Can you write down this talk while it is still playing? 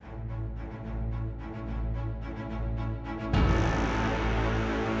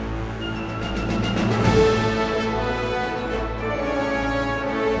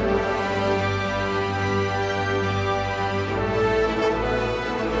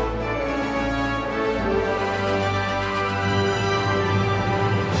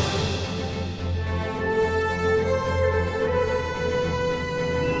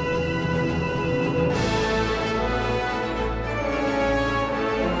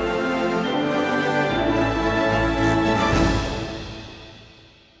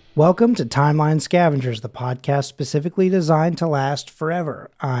Welcome to Timeline Scavengers, the podcast specifically designed to last forever.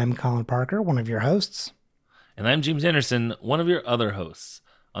 I'm Colin Parker, one of your hosts. And I'm James Anderson, one of your other hosts.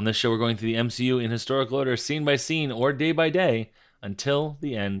 On this show, we're going through the MCU in historical order, scene by scene, or day by day, until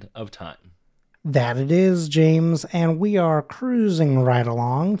the end of time. That it is, James, and we are cruising right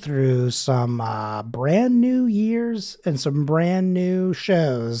along through some brand new years and some brand new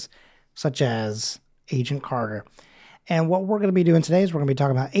shows, such as Agent Carter. And what we're going to be doing today is we're going to be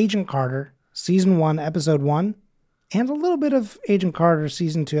talking about Agent Carter, Season 1, Episode 1, and a little bit of Agent Carter,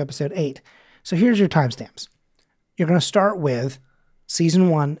 Season 2, Episode 8. So here's your timestamps. You're going to start with Season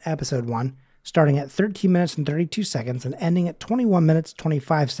 1, Episode 1, starting at 13 minutes and 32 seconds and ending at 21 minutes,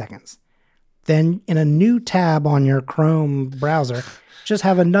 25 seconds. Then in a new tab on your Chrome browser, just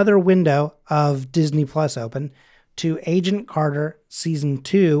have another window of Disney Plus open to Agent Carter Season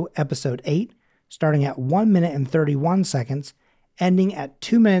 2, Episode 8, starting at 1 minute and 31 seconds, ending at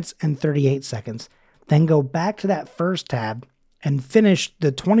 2 minutes and 38 seconds. Then go back to that first tab and finish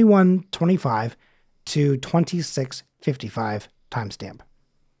the 21:25 to 26:55 timestamp.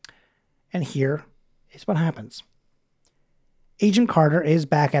 And here is what happens. Agent Carter is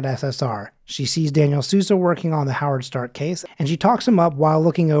back at SSR. She sees Daniel Sousa working on the Howard Stark case, and she talks him up while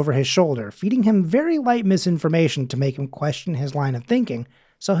looking over his shoulder, feeding him very light misinformation to make him question his line of thinking,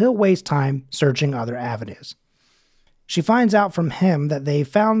 so he'll waste time searching other avenues. She finds out from him that they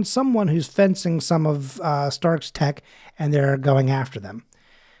found someone who's fencing some of Stark's tech, and they're going after them.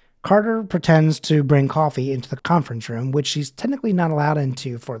 Carter pretends to bring coffee into the conference room, which she's technically not allowed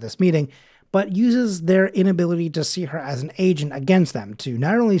into for this meeting, but uses their inability to see her as an agent against them to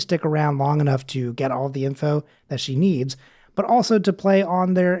not only stick around long enough to get all the info that she needs, but also to play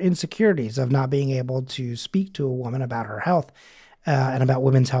on their insecurities of not being able to speak to a woman about her health and about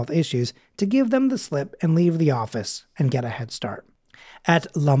women's health issues, to give them the slip and leave the office and get a head start. At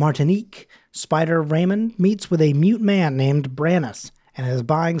La Martinique, Spider Raymond meets with a mute man named Brannis and is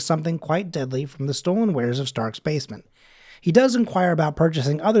buying something quite deadly from the stolen wares of Stark's basement. He does inquire about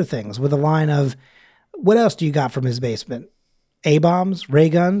purchasing other things with a line of, "What else do you got from his basement? A-bombs, ray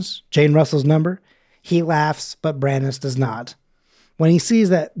guns, Jane Russell's number?" He laughs, but Brannis does not. When he sees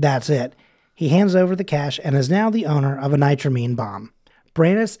that that's it, he hands over the cash and is now the owner of a nitramine bomb.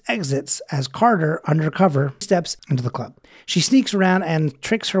 Brannis exits as Carter, undercover, steps into the club. She sneaks around and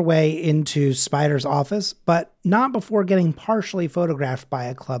tricks her way into Spider's office, but not before getting partially photographed by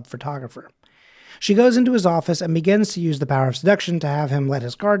a club photographer. She goes into his office and begins to use the power of seduction to have him let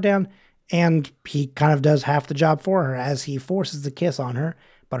his guard down, and he kind of does half the job for her as he forces a kiss on her,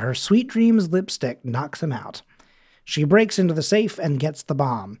 but her Sweet Dreams lipstick knocks him out. She breaks into the safe and gets the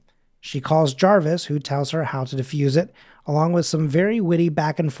bomb. She calls Jarvis, who tells her how to defuse it, along with some very witty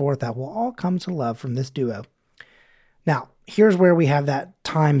back and forth that we'll all come to love from this duo. Now, here's where we have that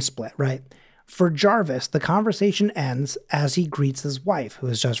time split, right? For Jarvis, the conversation ends as he greets his wife, who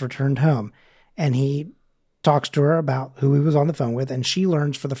has just returned home, and he talks to her about who he was on the phone with, and she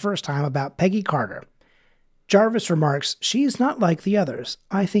learns for the first time about Peggy Carter. Jarvis remarks, "She's not like the others.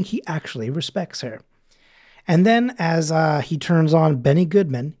 I think he actually respects her." And then, as he turns on Benny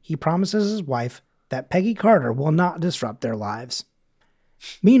Goodman, he promises his wife that Peggy Carter will not disrupt their lives.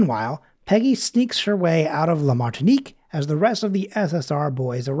 Meanwhile, Peggy sneaks her way out of La Martinique as the rest of the SSR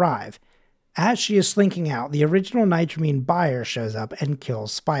boys arrive. As she is slinking out, the original nitramine buyer shows up and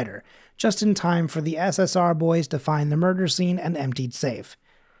kills Spider, just in time for the SSR boys to find the murder scene and emptied safe.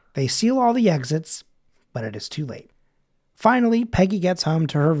 They seal all the exits, but it is too late. Finally, Peggy gets home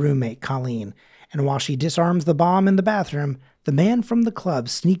to her roommate, Colleen, and while she disarms the bomb in the bathroom, the man from the club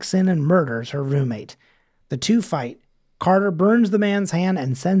sneaks in and murders her roommate. The two fight. Carter burns the man's hand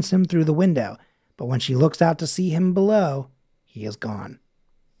and sends him through the window, but when she looks out to see him below, he is gone.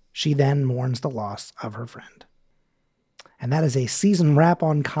 She then mourns the loss of her friend. And that is a season wrap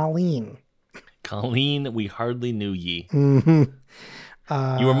on Colleen. Colleen, we hardly knew ye. Mm-hmm.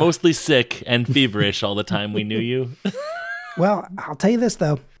 You were mostly sick and feverish all the time we knew you. Well, I'll tell you this,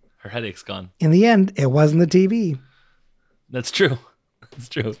 though. Her headache's gone. In the end, it wasn't the TV. That's true. That's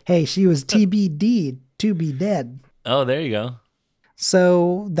true. Hey, she was TBD, to be dead. Oh, there you go.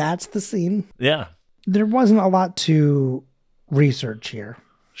 So that's the scene. Yeah. There wasn't a lot to research here.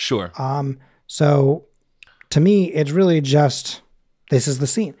 Sure. So to me, it's really just, this is the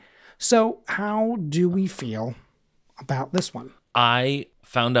scene. So how do we feel about this one? I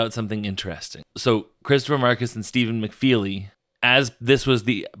found out something interesting. So Christopher Marcus and Stephen McFeely, as this was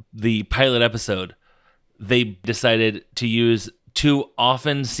the pilot episode, they decided to use two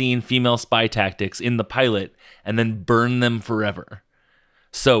often seen female spy tactics in the pilot and then burn them forever.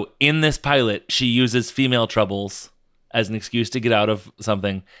 So in this pilot, she uses female troubles as an excuse to get out of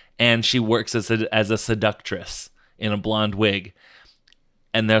something, and she works as a seductress in a blonde wig.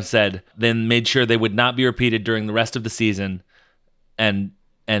 And then made sure they would not be repeated during the rest of the season. And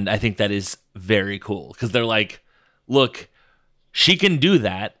I think that is very cool because they're like, look, she can do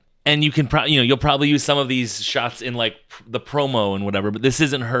that. And you can you'll probably use some of these shots in like the promo and whatever, but this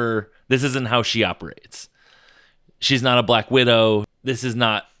isn't how she operates. She's not a Black Widow. This is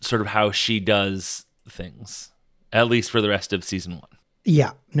not sort of how she does things, at least for the rest of season 1.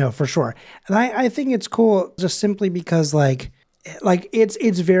 Yeah, no, for sure. And I think it's cool just simply because like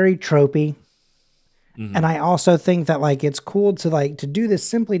it's very tropey. Mm-hmm. And I also think that like it's cool to do this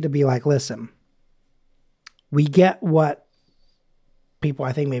simply to be like, listen, we get what people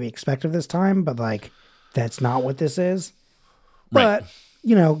I think maybe expect of this time, but like that's not what this is. Right. But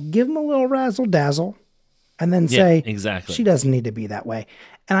give them a little razzle dazzle and then say exactly she doesn't need to be that way.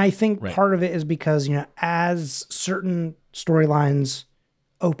 And I think part of it is because, as certain storylines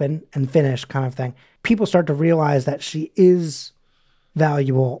open and finish kind of thing, people start to realize that she is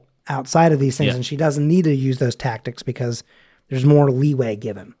valuable outside of these things and she doesn't need to use those tactics because there's more leeway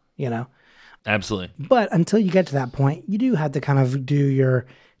given, Absolutely. But until you get to that point, you do have to kind of do your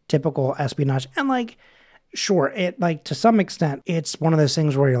typical espionage. And like, sure, it like to some extent, it's one of those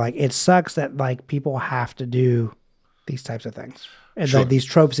things where you're like, it sucks that like people have to do these types of things. And that these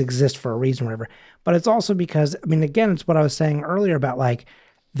tropes exist for a reason or whatever. But it's also because, I mean, again, it's what I was saying earlier about like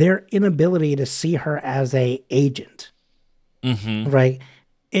their inability to see her as a agent. Mm-hmm. Right?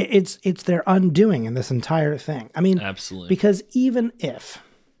 It's their undoing in this entire thing. I mean, absolutely. Because even if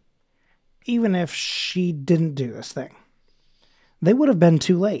she didn't do this thing, they would have been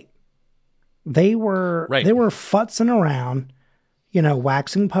too late. They were futzing around,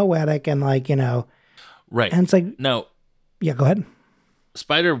 waxing poetic and like, right. And it's like, no, yeah, go ahead.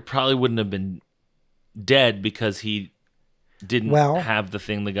 Spider probably wouldn't have been dead because he didn't have the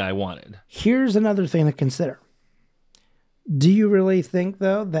thing the guy wanted. Here's another thing to consider. Do you really think,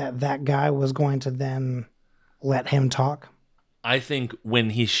 though, that guy was going to then let him talk? I think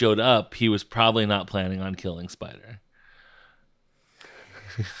when he showed up, he was probably not planning on killing Spider.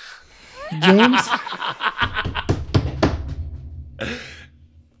 James?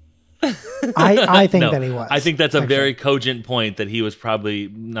 I think that he was. I think that's a very cogent point that he was probably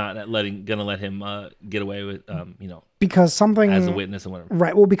not gonna let him get away with, because something as a witness and whatever.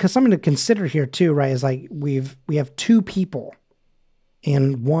 Right. Well, because something to consider here too, right, is like we have two people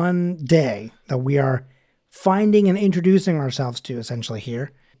in one day that we are finding and introducing ourselves to essentially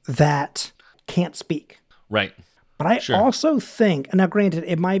here that can't speak. Right. But I also think, and now granted,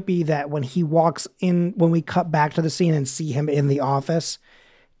 it might be that when he walks in, when we cut back to the scene and see him in the office,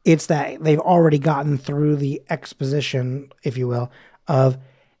 it's that they've already gotten through the exposition, if you will, of,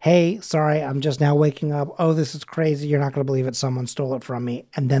 hey, sorry, I'm just now waking up. Oh, this is crazy. You're not going to believe it. Someone stole it from me.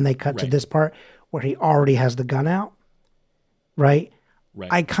 And then they cut to this part where he already has the gun out. Right?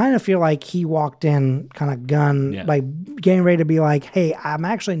 Right. I kind of feel like he walked in kind of like getting ready to be like, hey, I'm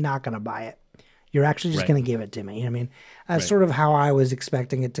actually not going to buy it. You're actually just going to give it to me. You know what I mean? That's sort of how I was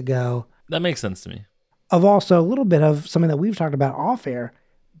expecting it to go. That makes sense to me. Of also a little bit of something that we've talked about off air,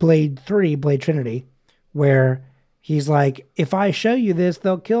 Blade Trinity, where he's like, if I show you this,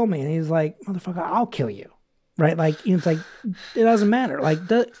 they'll kill me. And he's like, motherfucker, I'll kill you. Right? Like, it's like, it doesn't matter. Like,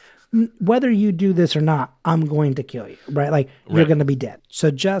 whether you do this or not, I'm going to kill you. Right? Like, you're going to be dead. So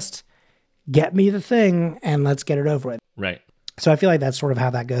just get me the thing and let's get it over with. Right. So I feel like that's sort of how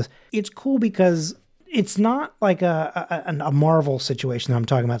that goes. It's cool because it's not like a Marvel situation that I'm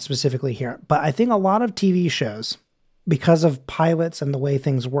talking about specifically here. But I think a lot of TV shows, because of pilots and the way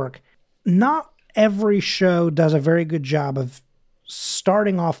things work, not every show does a very good job of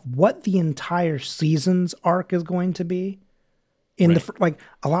starting off what the entire season's arc is going to be. Like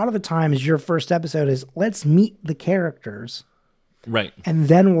a lot of the times your first episode is let's meet the characters. Right. And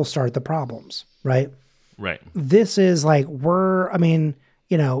then we'll start the problems. Right. Right. This is like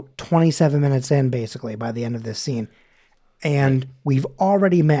 27 minutes in basically by the end of this scene. And we've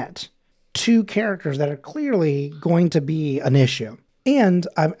already met two characters that are clearly going to be an issue. And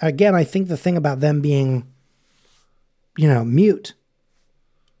I think the thing about them being, mute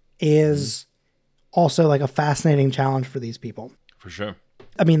is also like a fascinating challenge for these people. For sure.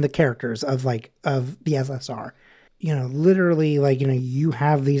 I mean, the characters of the SSR, literally you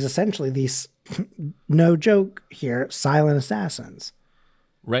have these no joke here, silent assassins.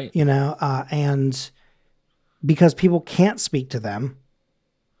 Right. And because people can't speak to them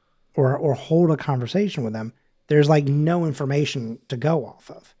or hold a conversation with them, there's like no information to go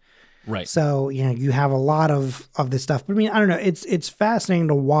off of. Right. So, you have a lot of this stuff. But I mean, I don't know. It's fascinating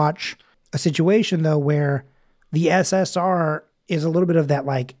to watch a situation though, where the SSR is a little bit of that,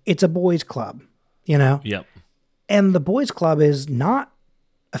 like, it's a boys club, you know? Yep. And the boys club is not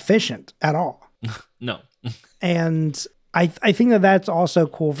efficient at all. No. And I think that that's also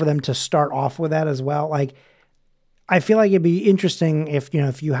cool for them to start off with that as well. Like, I feel like it'd be interesting if, you know,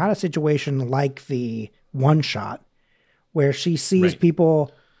 if you had a situation like the One Shot where she sees Right.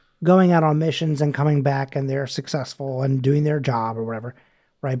 people going out on missions and coming back and they're successful and doing their job or whatever,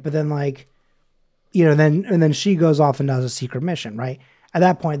 right? But then, like, you know, then she goes off and does a secret mission, right? At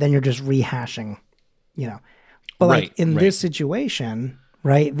that point, then you're just rehashing, you know. But like Right, in right. this situation,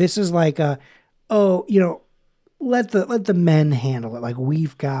 right? This is like you know, let the men handle it. Like,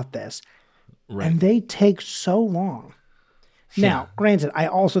 we've got this. Right. And they take so long. Now, granted, I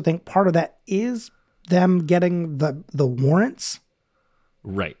also think part of that is them getting the warrants.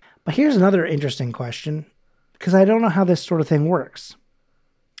 Right. But here's another interesting question, because I don't know how this sort of thing works.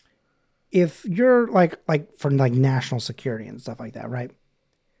 If you're like for like national security and stuff like that, right?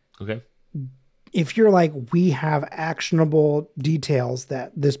 Okay. If you're like, we have actionable details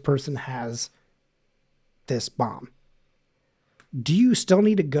that this person has this bomb, do you still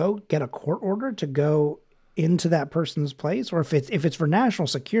need to go get a court order to go into that person's place? Or if it's for national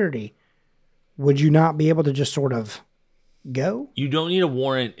security, would you not be able to just sort of go? You don't need a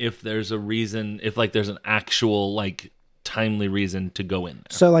warrant if there's a reason, if like there's an actual like timely reason to go in there.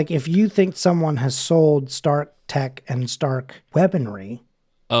 So like if you think someone has sold Stark tech and Stark weaponry,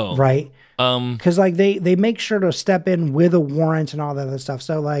 Oh. right? Um, Because like they make sure to step in with a warrant and all that other stuff.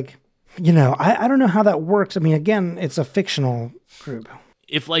 So like, you know, I don't know how that works. I mean, again, it's a fictional group.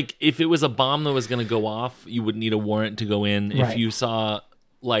 if it was a bomb that was going to go off, you would need a warrant to go in. Right. If you saw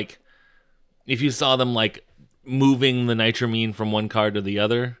them like moving the nitramine from one car to the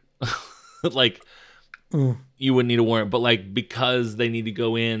other, like you wouldn't need a warrant. But like because they need to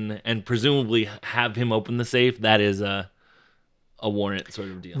go in and presumably have him open the safe, that is a warrant sort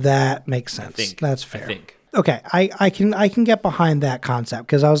of deal. That makes sense. think. That's fair. I think. Okay, I can get behind that concept,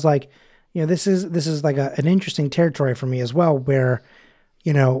 because I was like, you know, this is like an interesting territory for me as well, where,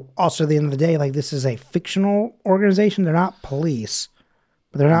 you know, also at the end of the day, like, this is a fictional organization. They're not police,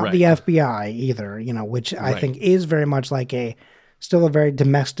 but they're not Right. the FBI either, you know, which I Right. think is very much like still a very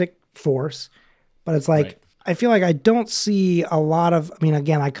domestic force. But it's like, Right. I feel like I don't see a lot of, I mean,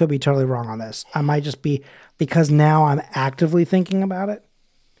 again, I could be totally wrong on this. I might just be, because now I'm actively thinking about it.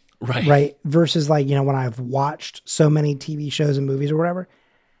 Right. Right. Versus like, you know, when I've watched so many TV shows and movies or whatever,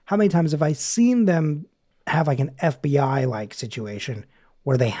 how many times have I seen them have like an FBI like situation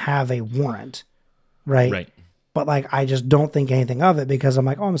where they have a warrant, right? Right. But like, I just don't think anything of it, because I'm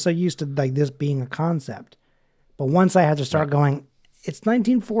like, oh, I'm so used to like this being a concept. But once I had to start going, it's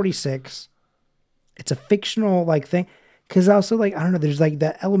 1946. It's a fictional like thing. Cause also like, I don't know, there's like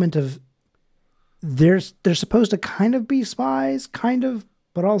that element of they're supposed to kind of be spies, kind of,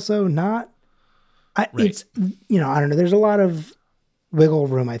 but also not. It's, you know, I don't know. There's a lot of wiggle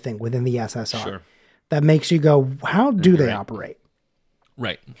room, I think, within the SSR Sure. that makes you go, how do they Right. operate?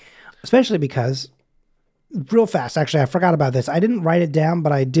 Right. Especially because, real fast, actually, I forgot about this. I didn't write it down,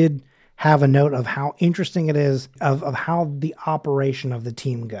 but I did have a note of how interesting it is of how the operation of the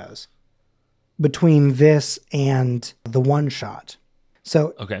team goes between this and the One Shot.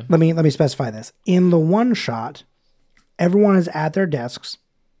 So Okay. let me specify this. In the One Shot, everyone is at their desks,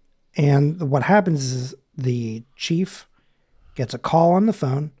 and what happens is the chief gets a call on the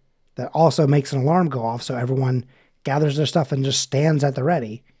phone that also makes an alarm go off, so everyone gathers their stuff and just stands at the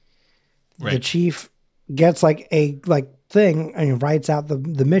ready. The Right. chief gets like a thing and he writes out the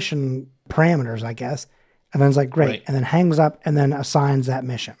mission parameters, I guess, and then it's like, great, Right. and then hangs up and then assigns that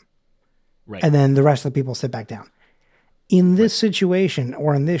mission. Right. And then the rest of the people sit back down. In this situation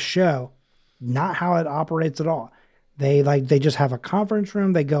or in this show, not how it operates at all. They just have a conference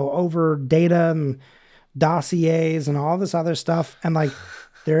room. They go over data and dossiers and all this other stuff. And like,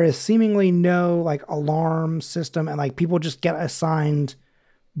 there is seemingly no like alarm system, and like people just get assigned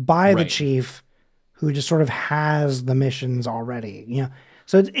by the Right. chief, who just sort of has the missions already, you know?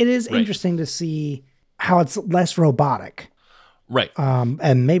 So it is Right. interesting to see how it's less robotic. Right.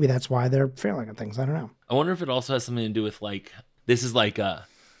 And maybe that's why they're failing at things. I don't know. I wonder if it also has something to do with like this is like a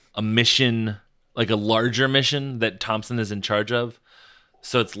mission, like a larger mission that Thompson is in charge of.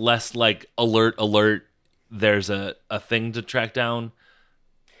 So it's less like alert, there's a thing to track down,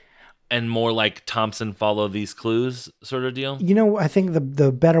 and more like Thompson follow these clues sort of deal. You know, I think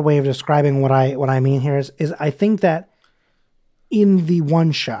the better way of describing what I mean here is I think that in the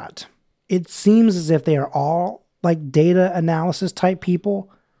One Shot, it seems as if they are all like data analysis type people,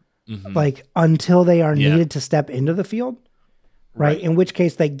 like until they are Yeah. needed to step into the field. right? In which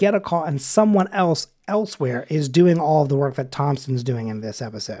case they get a call and someone else elsewhere is doing all of the work that Thompson's doing in this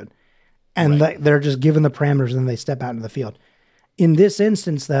episode. And they're just given the parameters and then they step out into the field. In this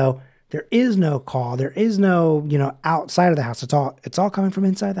instance, though, there is no call. There is no, outside of the house. It's all coming from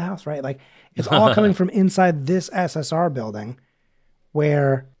inside the house, right? Like it's all coming from inside this SSR building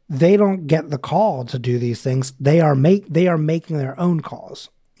where they don't get the call to do these things. They are making their own calls,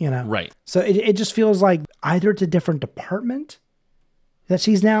 Right. So it just feels like either it's a different department that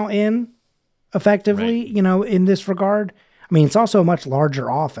she's now in effectively, in this regard. I mean, it's also a much larger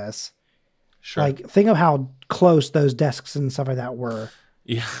office. Sure. Like, think of how close those desks and stuff like that were.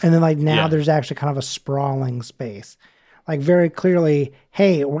 Yeah. And then, now there's actually kind of a sprawling space. Like, very clearly,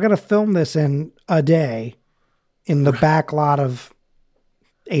 hey, we're going to film this in a day in the back lot of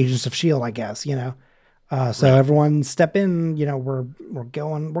Agents of S.H.I.E.L.D., I guess, So everyone step in, we're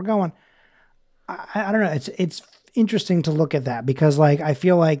going. I don't know. It's interesting to look at that because, I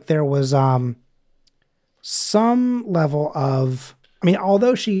feel like there was some level of... I mean,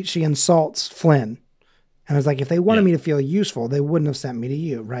 although she insults Flynn, and it's like, if they wanted me to feel useful, they wouldn't have sent me to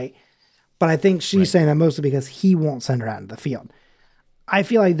you, right? But I think she's saying that mostly because he won't send her out into the field. I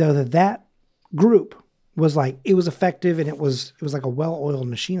feel like, though, that group was it was effective and it was like a well-oiled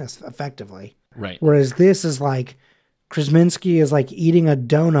machine effectively. Right. Whereas this is Krasinski is eating a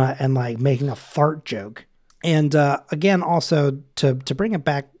donut and making a fart joke. And again, also to bring it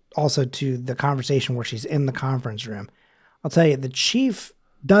back also to the conversation where she's in the conference room, I'll tell you, the chief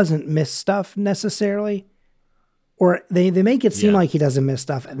doesn't miss stuff necessarily, or they make it seem like he doesn't miss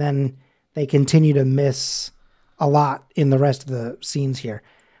stuff, and then they continue to miss a lot in the rest of the scenes here.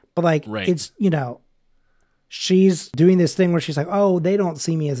 But it's, she's doing this thing where she's like, oh, they don't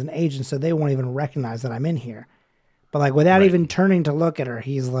see me as an agent, so they won't even recognize that I'm in here. But without even turning to look at her,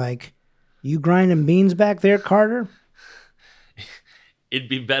 he's like, you grinding beans back there, Carter? It'd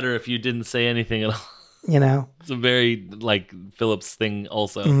be better if you didn't say anything at all. It's a very Phillips thing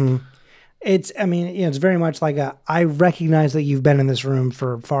also. Mm-hmm. It's very much I recognize that you've been in this room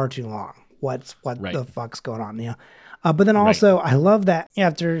for far too long. What the fuck's going on? But then also I love that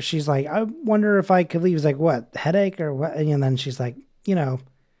after she's like, I wonder if I could leave. He's like, what, headache or what? And then she's like,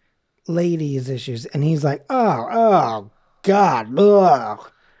 ladies issues. And he's like, oh God,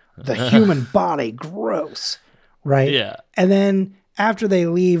 ugh, the human body, gross. Right. Yeah. And then after they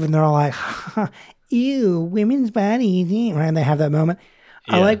leave and they're all like, ew, women's bodies, right? And they have that moment.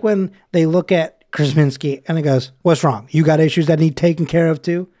 Yeah. I like when they look at Krasinski and he goes, what's wrong? You got issues that need taken care of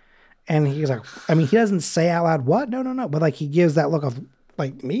too? And he's like, he doesn't say out loud, what? No. But he gives that look of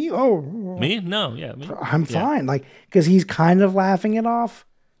me? Oh. Me? No, yeah. Me. I'm fine. Because he's kind of laughing it off.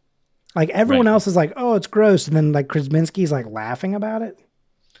 Everyone else is like, oh, it's gross. And then Krasinski's laughing about it.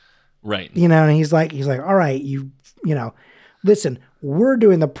 Right. And he's like, all right, listen, we're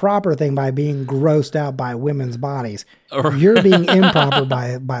doing the proper thing by being grossed out by women's bodies. You're being improper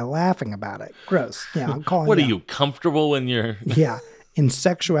by laughing about it. Gross. Yeah, I'm calling. What are you, comfortable when you're? Yeah, in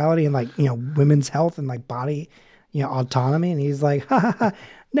sexuality and women's health and body, autonomy. And he's like,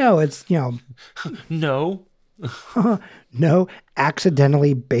 no, it's no, no,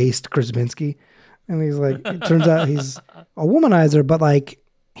 accidentally based Krasinski. And he's like, it turns out he's a womanizer, but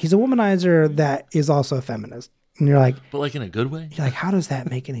he's a womanizer that is also a feminist. And you're like... But in a good way? You're like, how does that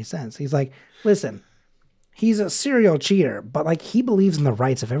make any sense? He's like, listen, he's a serial cheater, but he believes in the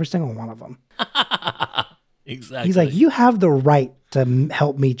rights of every single one of them. Exactly. He's like, you have the right to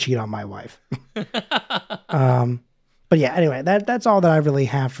help me cheat on my wife. But yeah, anyway, that's all that I really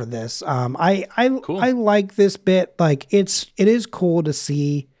have for this. Cool. I like this bit. It is cool to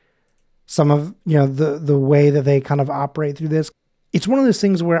see some of, the way that they kind of operate through this. It's one of those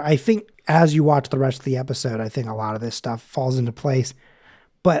things where I think as you watch the rest of the episode, I think a lot of this stuff falls into place.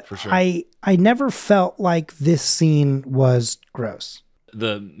 But for sure. I never felt like this scene was gross.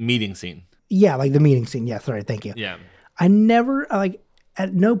 The meeting scene. Yeah, the meeting scene. Yeah, sorry, thank you. Yeah. I never,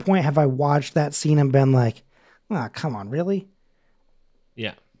 at no point have I watched that scene and been like, oh, come on, really?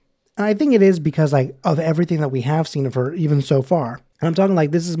 Yeah. And I think it is because of everything that we have seen of her even so far. And I'm talking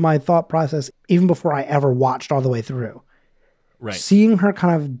this is my thought process even before I ever watched all the way through. Right. Seeing her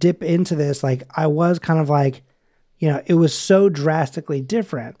kind of dip into this, I was kind of it was so drastically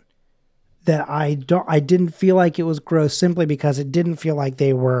different that I didn't feel like it was gross simply because it didn't feel like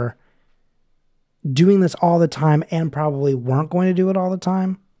they were doing this all the time and probably weren't going to do it all the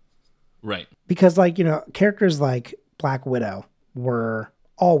time. Right. Because characters like Black Widow were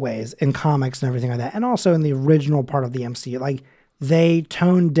always in comics and everything like that. And also in the original part of the MCU, they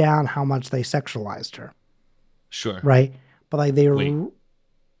toned down how much they sexualized her. Sure. Right. But they were in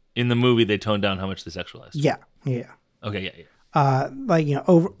the movie, they toned down how much they sexualized. Yeah. Okay. Yeah. like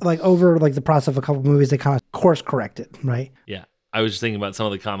over like the process of a couple movies, they kind of course corrected, right? Yeah. I was just thinking about some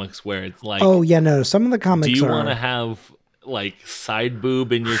of the comics where it's like, Oh yeah, no, some of the comics do you are want to have like side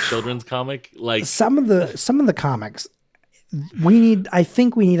boob in your children's comic? Like, some of the comics. I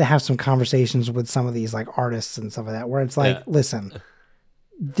think we need to have some conversations with some of these like artists and stuff like that, where it's like, Yeah. listen,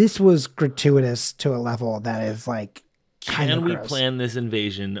 this was gratuitous to a level that is like kind can of we gross. plan this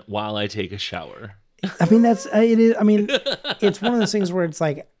invasion while I take a shower? I mean, that's it is. I mean, it's one of those things where it's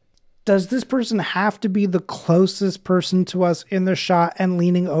like, does this person have to be the closest person to us in the shot and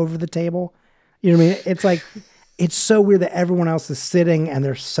leaning over the table? You know what I mean? It's like, it's so weird that everyone else is sitting and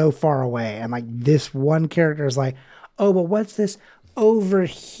they're so far away. And like this one character is like, oh, but what's this over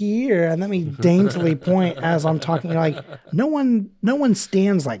here? And let me daintily point as I'm talking. You're like, no one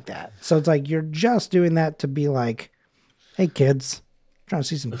stands like that. So it's like, you're just doing that to be like, hey kids, trying to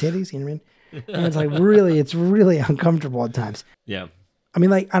see some titties. You know what I mean? And it's like, it's really uncomfortable at times. Yeah. I mean,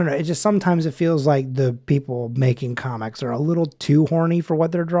 like, I don't know. It just sometimes it feels like the people making comics are a little too horny for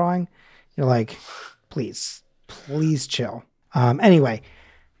what they're drawing. You're like, please chill. Anyway,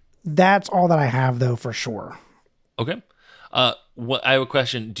 that's all that I have though, for sure. Okay. What I have a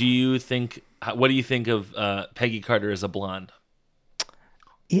question. What do you think of Peggy Carter as a blonde?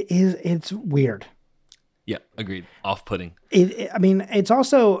 It's weird. Yeah, agreed. Off-putting. I mean, it's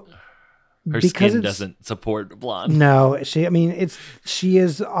also Her because skin doesn't support blonde. No, she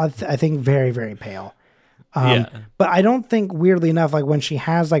is, I think, very, very pale. Yeah. But I don't think, weirdly enough, like when she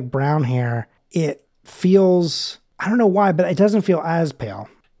has like brown hair, it feels, I don't know why, but it doesn't feel as pale.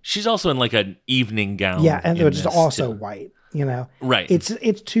 She's also in like an evening gown. Yeah, and in which is this, also too. white, you know. Right.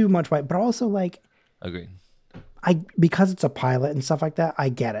 It's too much white, but also like Agreed. because it's a pilot and stuff like that, I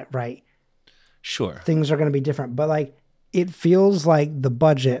get it, right? Sure. Things are going to be different, but like it feels like the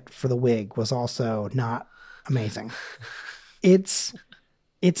budget for the wig was also not amazing. It's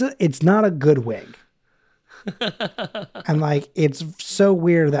not a good wig. And like it's so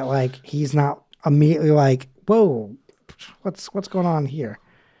weird that like he's not immediately like, whoa, what's going on here?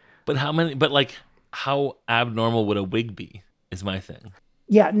 But how abnormal would a wig be is my thing.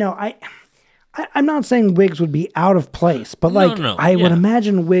 Yeah, no, I'm not saying wigs would be out of place, but like No, I would yeah.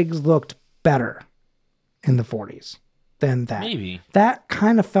 imagine wigs looked better in the 40s than that. Maybe. That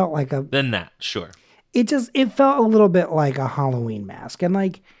kind of felt like Then that, sure. it felt a little bit like a Halloween mask. And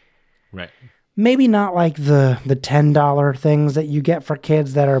like Right. maybe not like the $10 things that you get for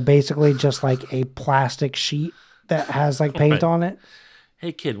kids that are basically just like a plastic sheet that has like paint Right. on it.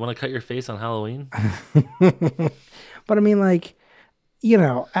 Hey kid, want to cut your face on Halloween? But I mean, like, you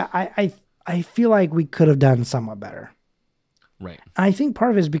know, I feel like we could have done somewhat better. Right. I think part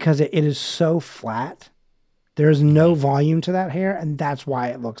of it is because it is so flat. There's no volume to that hair, and that's why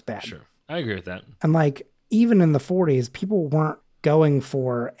it looks bad. Sure. I agree with that. And like, even in the 40s, people weren't going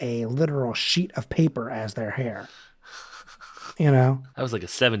for a literal sheet of paper as their hair. You know? That was like a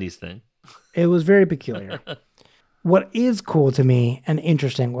 70s thing. It was very peculiar. What is cool to me and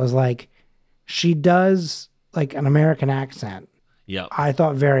interesting was like, she does like an American accent. Yep. I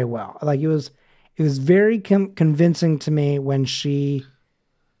thought very well. Like it was very convincing to me when she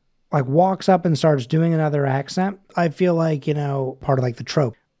like walks up and starts doing another accent. I feel like, you know, part of like the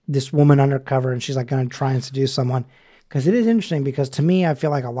trope, this woman undercover and she's like going to try and seduce someone. Because it is interesting because to me, I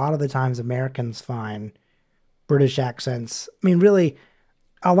feel like a lot of the times Americans find British accents. I mean, really,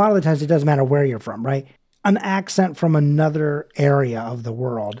 a lot of the times it doesn't matter where you're from, right? An accent from another area of the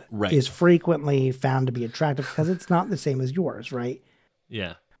world Right. is frequently found to be attractive because it's not the same as yours, right?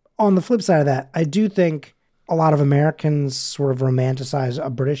 Yeah. On the flip side of that, I do think a lot of Americans sort of romanticize a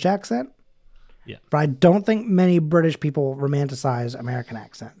British accent. Yeah. But I don't think many British people romanticize American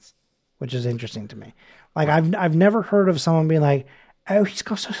accents, which is interesting to me. Like I've never heard of someone being like, "Oh, he's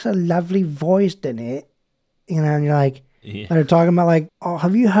got such a lovely voice, doesn't it?" You know, and you're like, Yeah. they're talking about like, "Oh,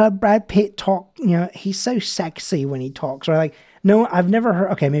 have you heard Brad Pitt talk? You know, he's so sexy when he talks." Or like, no, I've never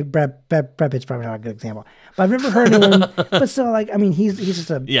heard. Okay, maybe Brad Pitt's probably not a good example, but I've never heard anyone. But still, like, I mean, he's just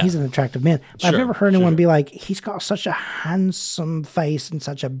Yeah. he's an attractive man. But I've Sure, never heard anyone sure. be like, "He's got such a handsome face and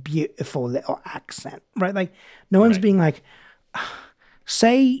such a beautiful little accent," right? Like, no one's Right. being like,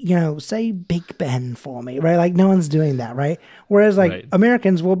 say Big Ben for me, right? Like, no one's doing that, right? Whereas, like, Right.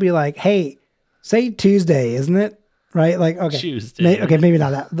 Americans will be like, "Hey, say Tuesday, isn't it?" Right? Like, okay, Tuesday. okay, maybe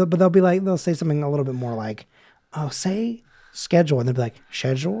not that, but they'll be like, they'll say something a little bit more like, "Oh, say schedule," and they'll be like,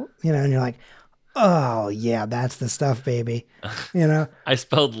 "Schedule," you know, and you're like, "Oh yeah, that's the stuff, baby," you know. I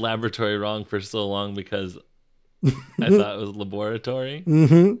spelled laboratory wrong for so long because I thought it was laboratory.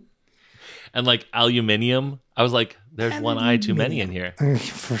 Mm-hmm. And like aluminium, I was like, there's one I too many in here.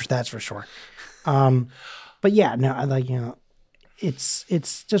 That's for sure. But yeah, no, I like, you know,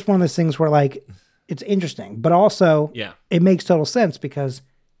 it's just one of those things where like it's interesting, but also Yeah. it makes total sense because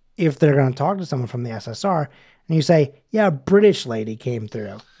if they're going to talk to someone from the SSR and you say, yeah, a British lady came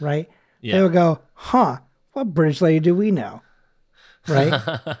through, right? Yeah. They will go, huh, what British lady do we know? Right?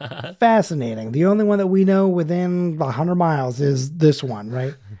 Fascinating. The only one that we know within 100 miles is this one,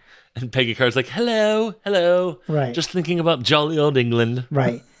 right? And Peggy Carter's like, hello, hello. Right. Just thinking about jolly old England.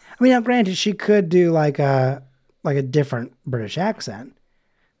 Right. I mean, now granted, she could do like a different British accent.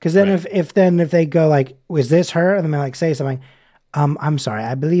 Because then Right. if they go like, was this her? And then they like say something, I'm sorry,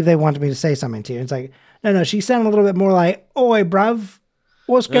 I believe they wanted me to say something to you. It's like, no, she sounded a little bit more like, oi, bruv,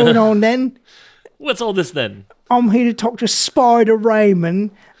 what's going on then? What's all this then? I'm here to talk to Spider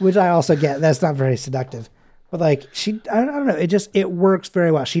Raymond, which I also get. That's not very seductive. But like I don't know, it works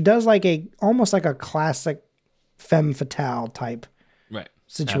very well. She does like almost like a classic femme fatale type Right.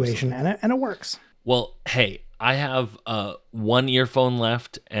 situation, and it works. Well, hey, I have one earphone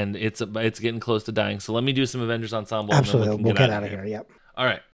left, and it's getting close to dying. So let me do some Avengers Ensemble. Absolutely, And then we'll get out of here. Yep. All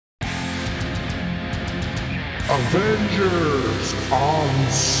right. Avengers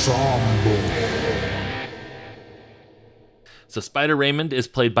Ensemble. So Spider Raymond is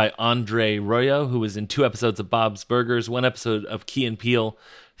played by Andre Royo, who was in 2 episodes of Bob's Burgers, 1 episode of Key and Peele,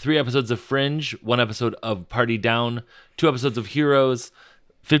 3 episodes of Fringe, 1 episode of Party Down, 2 episodes of Heroes,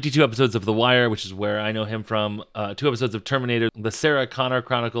 52 episodes of The Wire, which is where I know him from, 2 episodes of Terminator, the Sarah Connor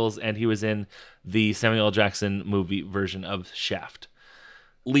Chronicles, and he was in the Samuel L. Jackson movie version of Shaft.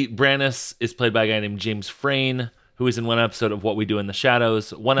 Leet Brannis is played by a guy named James Frain, who is in 1 episode of What We Do in the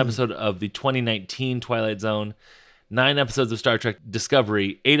Shadows, 1 episode of the 2019 Twilight Zone, 9 episodes of Star Trek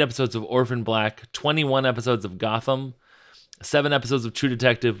Discovery, 8 episodes of Orphan Black, 21 episodes of Gotham, 7 episodes of True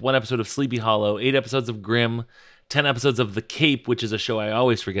Detective, 1 episode of Sleepy Hollow, 8 episodes of Grimm, 10 episodes of The Cape, which is a show I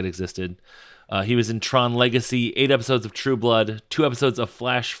always forget existed. He was in Tron Legacy, 8 episodes of True Blood, 2 episodes of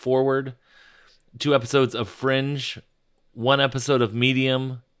Flash Forward, 2 episodes of Fringe, 1 episode of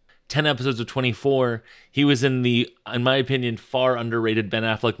Medium, 10 episodes of 24. He was in the, in my opinion, far underrated Ben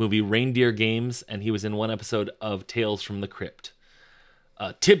Affleck movie Reindeer Games, and he was in 1 episode of Tales from the Crypt.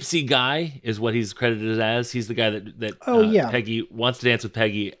 Tipsy Guy is what he's credited as. He's the guy that Peggy wants to dance with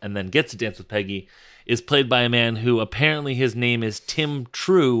Peggy and then gets to dance with Peggy, is played by a man who apparently his name is Tim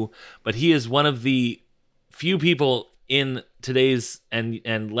True, but he is one of the few people in today's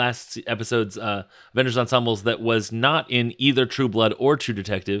and last episode's Avengers Ensembles that was not in either True Blood or True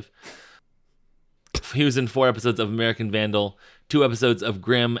Detective. He was in 4 episodes of American Vandal, 2 episodes of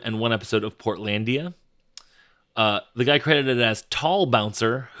Grimm, and 1 episode of Portlandia. The guy credited as Tall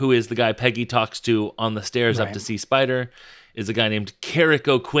Bouncer, who is the guy Peggy talks to on the stairs up to see Spider, is a guy named Carrick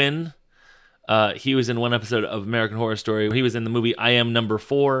O'Quinn. He was in 1 episode of American Horror Story. He was in the movie I Am Number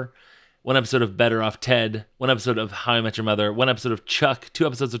 4, 1 episode of Better Off Ted, 1 episode of How I Met Your Mother, 1 episode of Chuck, 2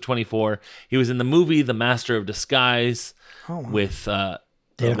 episodes of 24. He was in the movie The Master of Disguise with,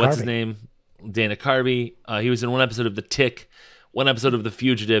 what's his name? Dana Carvey. He was in 1 episode of The Tick, 1 episode of The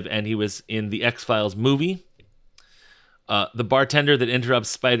Fugitive, and he was in the X-Files movie. The bartender that interrupts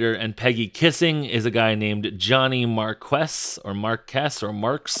Spider and Peggy kissing is a guy named Johnny Marquess or Marquess or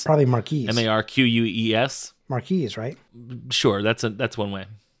Marks. Probably Marquise. Marquess. Marquise, right? Sure, that's one way.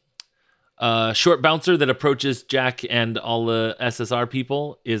 Short bouncer that approaches Jack and all the SSR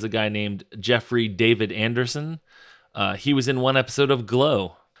people is a guy named Jeffrey David Anderson. He was in 1 episode of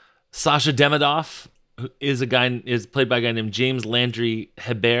Glow. Sasha Demidov is played by a guy named James Landry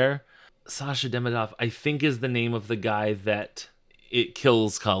Hebert. Sasha Demidov, I think, is the name of the guy that it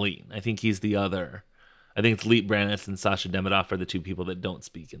kills Colleen. I think he's the other. I think it's Leet Brannis and Sasha Demidov are the 2 people that don't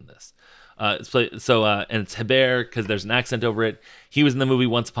speak in this. And it's Hebert because there's an accent over it. He was in the movie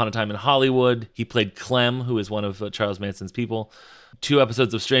Once Upon a Time in Hollywood. He played Clem, who is one of Charles Manson's people. 2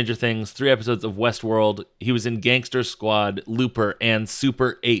 episodes of Stranger Things, 3 episodes of Westworld. He was in Gangster Squad, Looper, and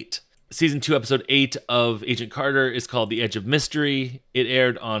Super 8. Season 2, episode 8 of Agent Carter is called The Edge of Mystery. It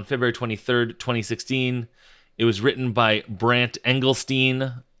aired on February 23rd, 2016. It was written by Brant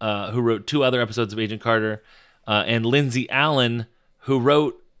Engelstein, who wrote 2 other episodes of Agent Carter, and Lindsay Allen, who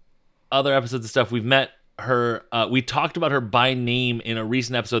wrote other episodes of stuff. We've met her. We talked about her by name in a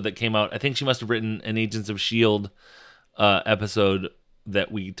recent episode that came out. I think she must have written an Agents of S.H.I.E.L.D. Episode that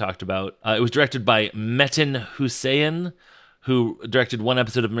we talked about. It was directed by Metin Hussein, who directed 1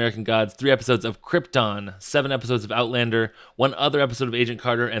 episode of American Gods, 3 episodes of Krypton, 7 episodes of Outlander, 1 other episode of Agent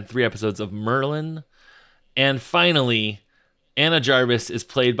Carter, and 3 episodes of Merlin. And finally, Anna Jarvis is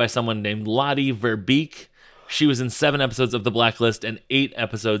played by someone named Lottie Verbeek. She was in 7 episodes of The Blacklist and 8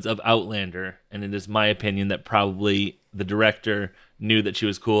 episodes of Outlander. And it is my opinion that probably the director knew that she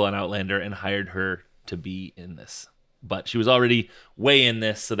was cool on Outlander and hired her to be in this. but she was already way in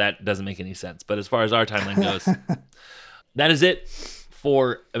this, so that doesn't make any sense. But as far as our timeline goes, that is it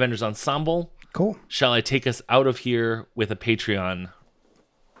for Avengers Ensemble. Cool. Shall I take us out of here with a Patreon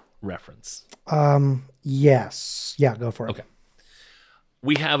reference? Yes. Yeah, go for it. Okay.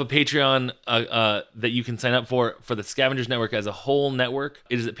 We have a Patreon that you can sign up for the Scavengers Network as a whole network.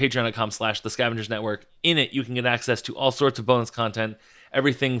 It is at patreon.com/the Scavengers Network. In it, you can get access to all sorts of bonus content.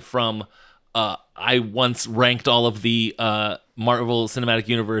 Everything from I once ranked all of the Marvel Cinematic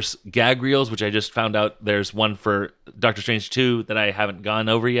Universe gag reels, which I just found out there's one for Doctor Strange 2 that I haven't gone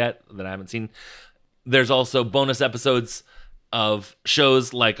over yet, that I haven't seen. There's also bonus episodes of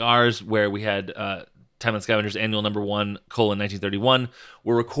shows like ours where we had Timeline Scavengers Annual number 1, 1931.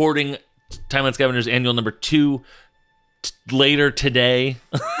 We're recording Timeline Scavengers Annual number 2 later today.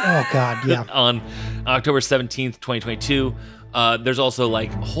 Oh, God, yeah. On October 17th, 2022. There's also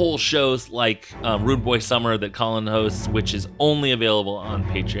like whole shows like Rude Boy Summer that Colin hosts, which is only available on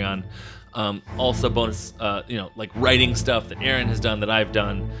Patreon. Also bonus, like writing stuff that Aaron has done, that I've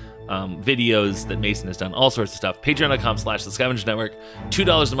done, videos that Mason has done, all sorts of stuff. Patreon.com/the Scavengers Network.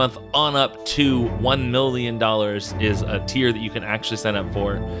 $2 a month on up to $1 million is a tier that you can actually sign up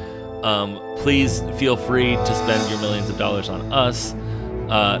for. Please feel free to spend your millions of dollars on us.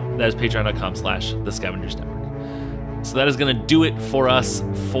 That is patreon.com/the Scavengers Network. So that is going to do it for us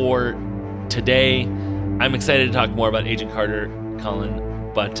for today. I'm excited to talk more about Agent Carter,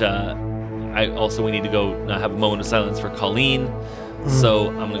 Colin, but we need to go have a moment of silence for Colleen. So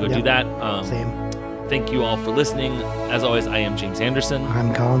I'm going to go do that. Same. Thank you all for listening. As always, I am James Anderson.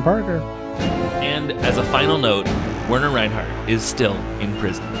 I'm Colin Parker. And as a final note, Werner Reinhardt is still in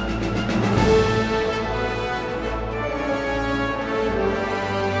prison.